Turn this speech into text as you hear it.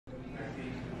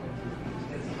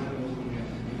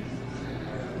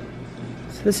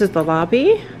So this is the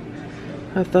lobby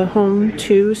of the Home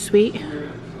 2 suite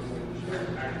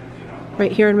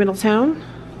right here in Middletown.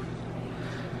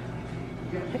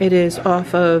 It is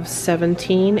off of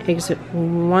 17, exit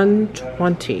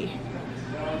 120.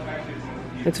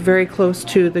 It's very close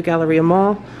to the Galleria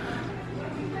Mall.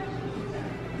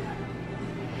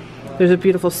 There's a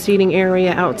beautiful seating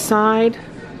area outside.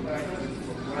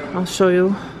 I'll show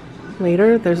you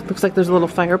later. Looks like there's a little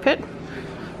fire pit.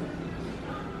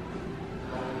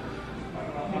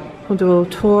 We'll do a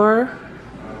little tour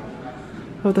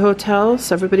of the hotel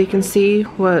so everybody can see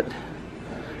what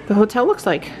the hotel looks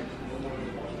like.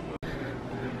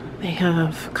 They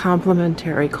have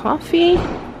complimentary coffee.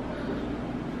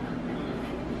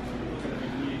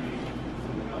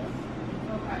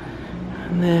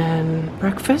 And then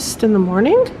breakfast in the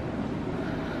morning.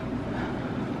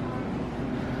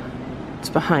 It's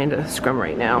behind a scrum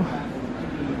right now.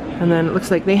 And then it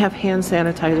looks like they have hand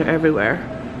sanitizer everywhere.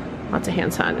 Lots of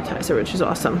hand sanitizer, which is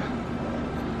awesome.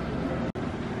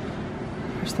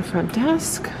 There's the front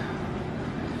desk.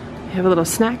 They have a little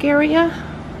snack area.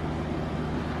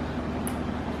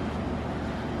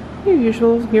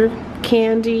 Your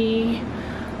candy,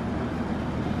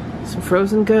 some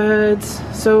frozen goods,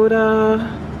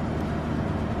 soda.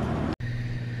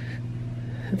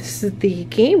 This is the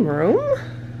game room.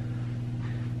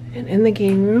 And in the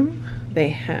game room, they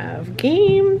have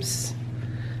games.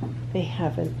 They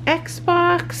have an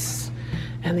Xbox.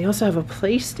 And they also have a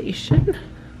PlayStation.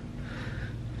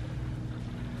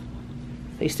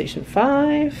 PlayStation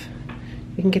 5.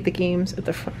 You can get the games at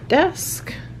the front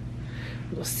desk.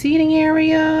 Little seating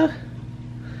area,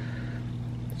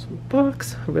 some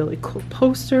books, a really cool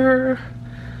poster,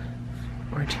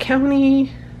 Orange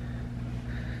County,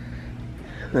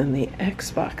 and then the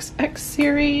Xbox X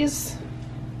series.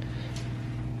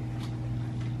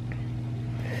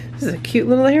 This is a cute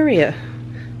little area.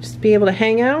 Just be able to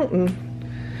hang out and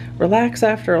relax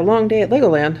after a long day at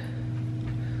Legoland.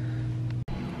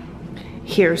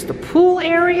 Here's the pool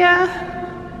area.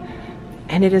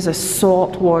 And it is a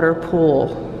saltwater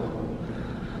pool.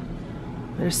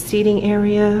 There's seating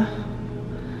area.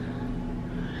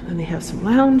 And they have some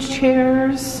lounge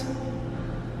chairs.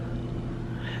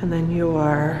 And then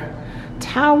your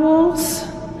towels.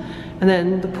 And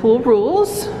then the pool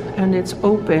rules. And it's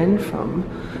open from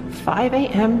 5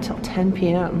 a.m. till 10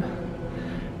 p.m.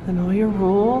 And all your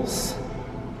rules.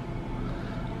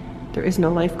 There is no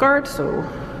lifeguard, so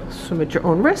swim at your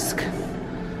own risk.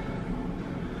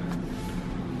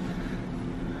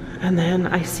 And then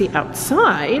I see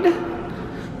outside, I'm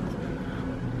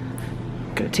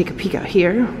gonna take a peek out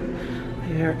here.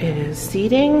 There is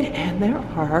seating and there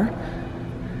are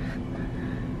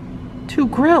 2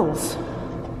 grills.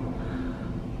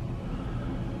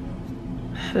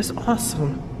 That is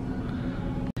awesome.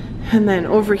 And then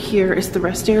over here is the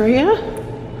rest area,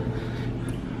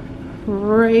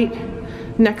 right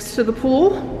next to the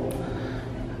pool.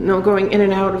 No going in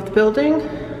and out of the building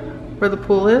where the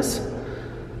pool is.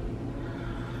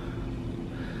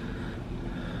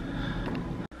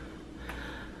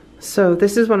 So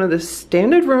this is one of the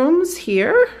standard rooms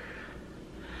here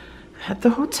at the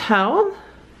hotel.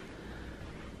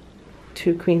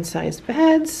 2 queen-size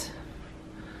beds.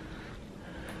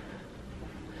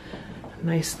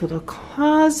 Nice little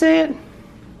closet.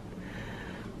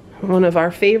 One of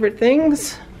our favorite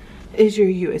things is your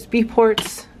USB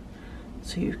ports.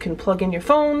 So you can plug in your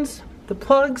phones, the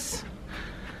plugs.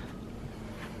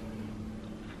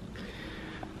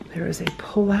 There is a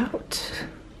pull-out.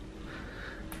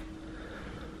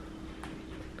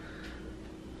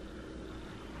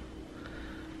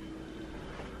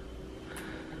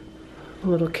 A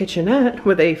little kitchenette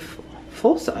with a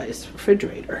full-size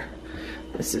refrigerator.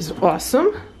 This is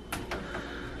awesome.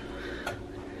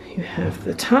 You have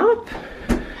the top,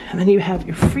 and then you have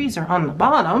your freezer on the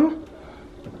bottom.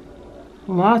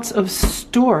 Lots of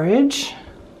storage.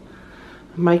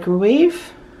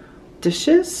 Microwave,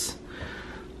 dishes,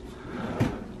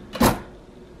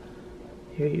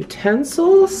 your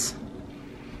utensils,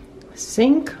 a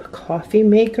sink, a coffee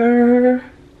maker.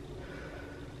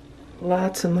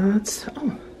 Lots and lots.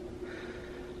 Oh,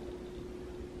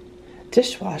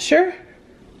 dishwasher.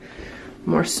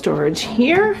 More storage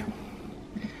here.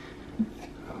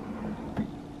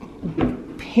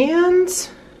 Pans.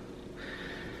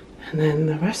 And then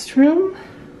the restroom.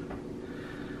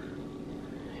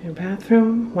 Your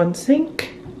bathroom, 1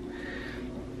 sink.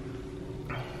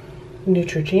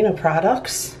 Neutrogena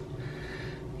products.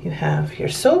 You have your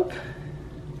soap.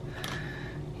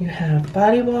 You have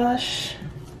body wash.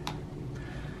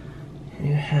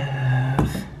 You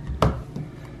have a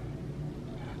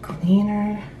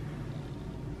cleaner.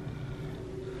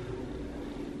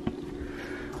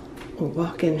 A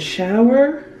walk-in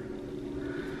shower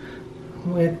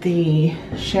with the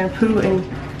shampoo and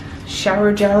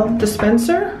shower gel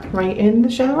dispenser right in the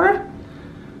shower.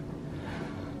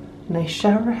 Nice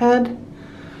shower head.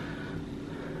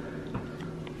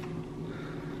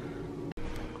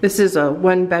 This is a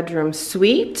 1-bedroom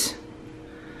suite.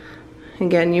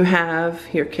 Again, you have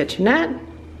your kitchenette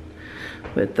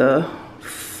with the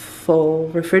full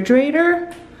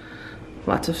refrigerator.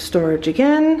 Lots of storage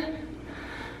again.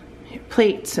 Your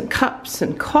plates and cups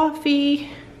and coffee.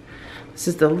 This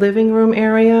is the living room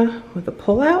area with a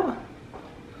pull-out.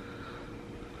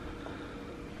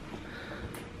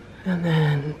 And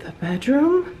then the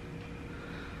bedroom.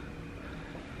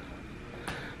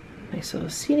 Nice little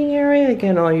seating area.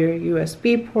 Again, all your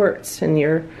USB ports and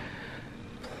your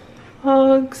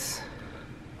plugs.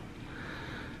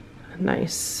 A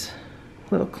nice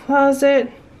little closet.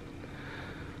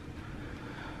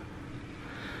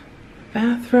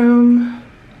 Bathroom.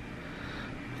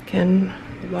 Again,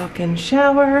 walk-in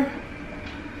shower.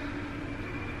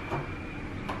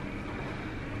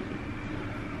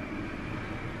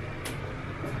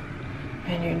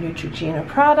 And your Neutrogena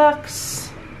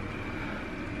products.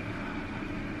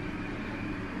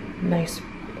 Nice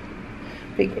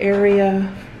big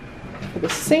area for the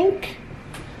sink.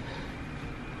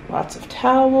 Lots of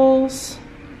towels.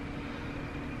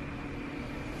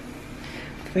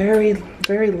 Very,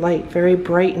 very light, very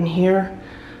bright in here.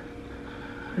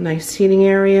 A nice seating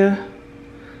area.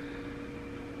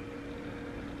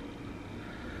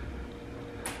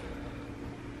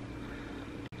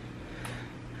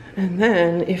 And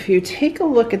then if you take a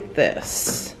look at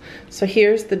this, so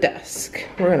here's the desk.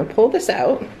 We're gonna pull this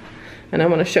out and I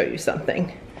wanna show you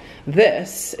something.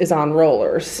 This is on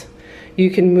rollers. You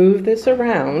can move this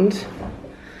around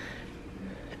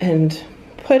and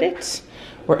put it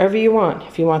wherever you want.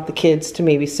 If you want the kids to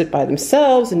maybe sit by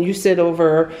themselves and you sit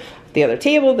over the other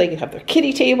table, they can have their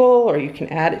kiddie table, or you can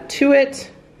add it to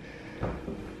it.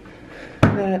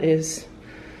 That is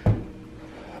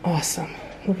awesome.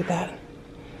 Look at that.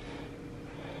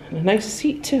 And a nice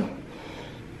seat too.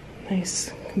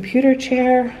 Nice computer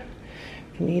chair.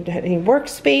 If you need any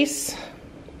workspace.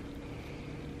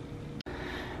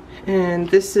 And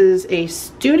this is a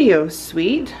studio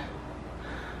suite.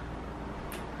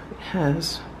 It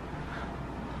has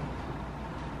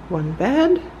one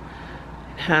bed.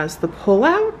 It has the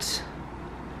pull-out,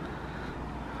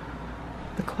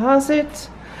 the closet,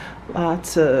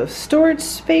 lots of storage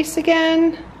space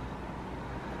again.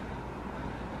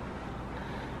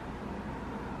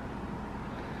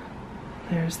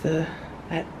 There's that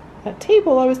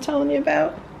table I was telling you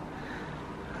about.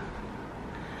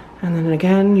 And then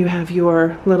again, you have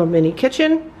your little mini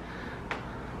kitchen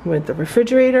with the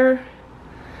refrigerator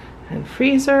and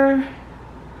freezer.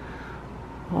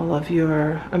 All of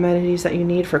your amenities that you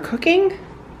need for cooking.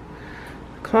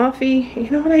 Coffee.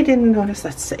 You know what I didn't notice?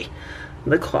 Let's see.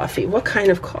 The coffee. What kind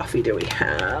of coffee do we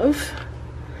have?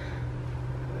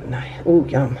 Nice. Oh,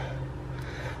 yum.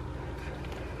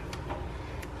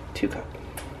 2 cups.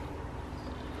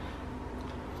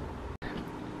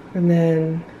 And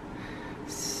then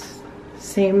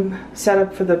same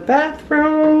setup for the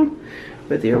bathroom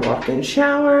with your walk-in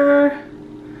shower.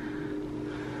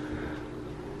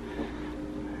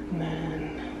 And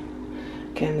then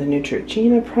again, the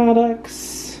Neutrogena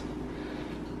products.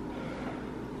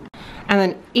 And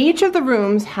then each of the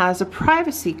rooms has a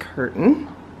privacy curtain.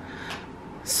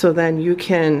 So then you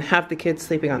can have the kids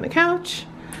sleeping on the couch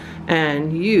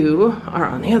and you are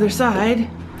on the other side.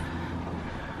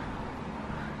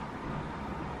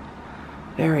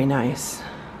 Very nice.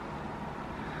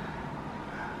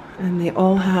 And they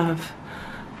all have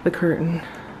the curtain. It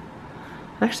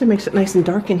actually makes it nice and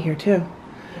dark in here too.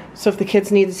 So if the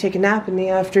kids need to take a nap in the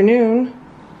afternoon.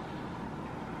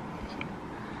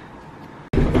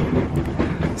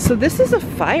 So this is a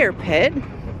fire pit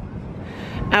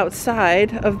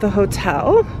outside of the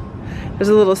hotel. There's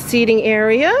a little seating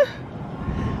area.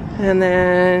 And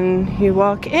then you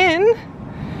walk in.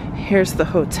 Here's the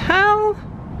hotel.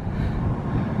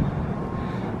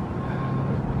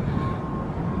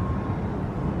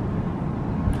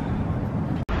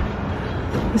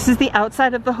 This is the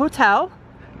outside of the hotel.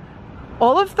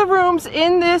 All of the rooms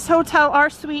in this hotel are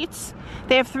suites.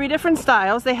 They have 3 different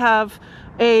styles. They have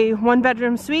a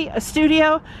 1-bedroom suite, a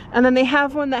studio, and then they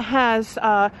have one that has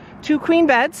 2 queen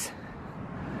beds.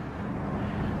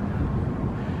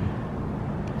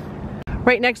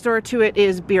 Right next door to it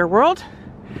is Beer World.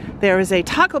 There is a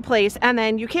taco place, and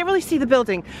then you can't really see the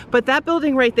building, but that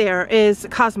building right there is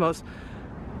Cosmos.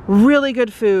 Really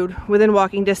good food within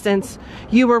walking distance.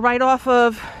 You were right off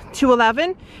of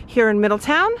 211 here in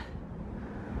Middletown.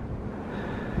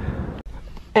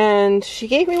 And she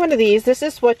gave me one of these. This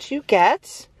is what you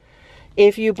get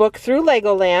if you book through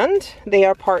Legoland. They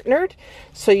are partnered.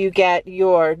 So you get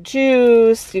your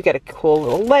juice, you get a cool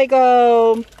little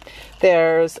Lego.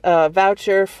 There's a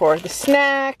voucher for the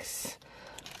snacks.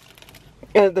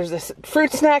 There's a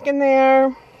fruit snack in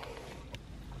there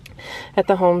at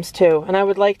the homes too. And I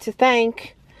would like to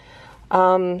thank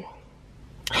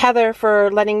Heather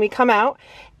for letting me come out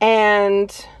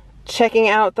and checking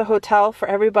out the hotel for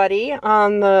everybody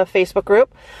on the Facebook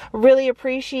group. Really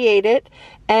appreciate it.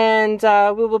 And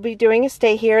we will be doing a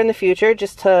stay here in the future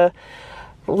just to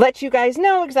let you guys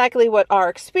know exactly what our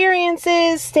experience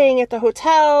is staying at the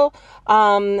hotel,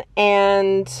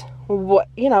 and what,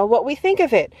 you know, what we think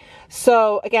of it.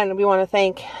 So again, we want to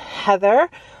thank Heather.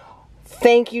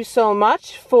 Thank you so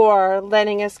much for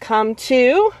letting us come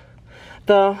to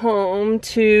the Home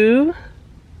 2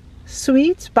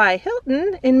 Suites by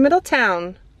Hilton in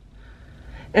Middletown.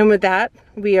 And with that,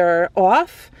 we are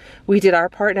off. We did our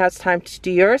part, now it's time to do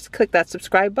yours. Click that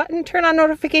subscribe button, turn on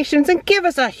notifications, and give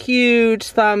us a huge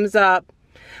thumbs up.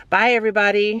 Bye,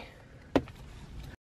 everybody.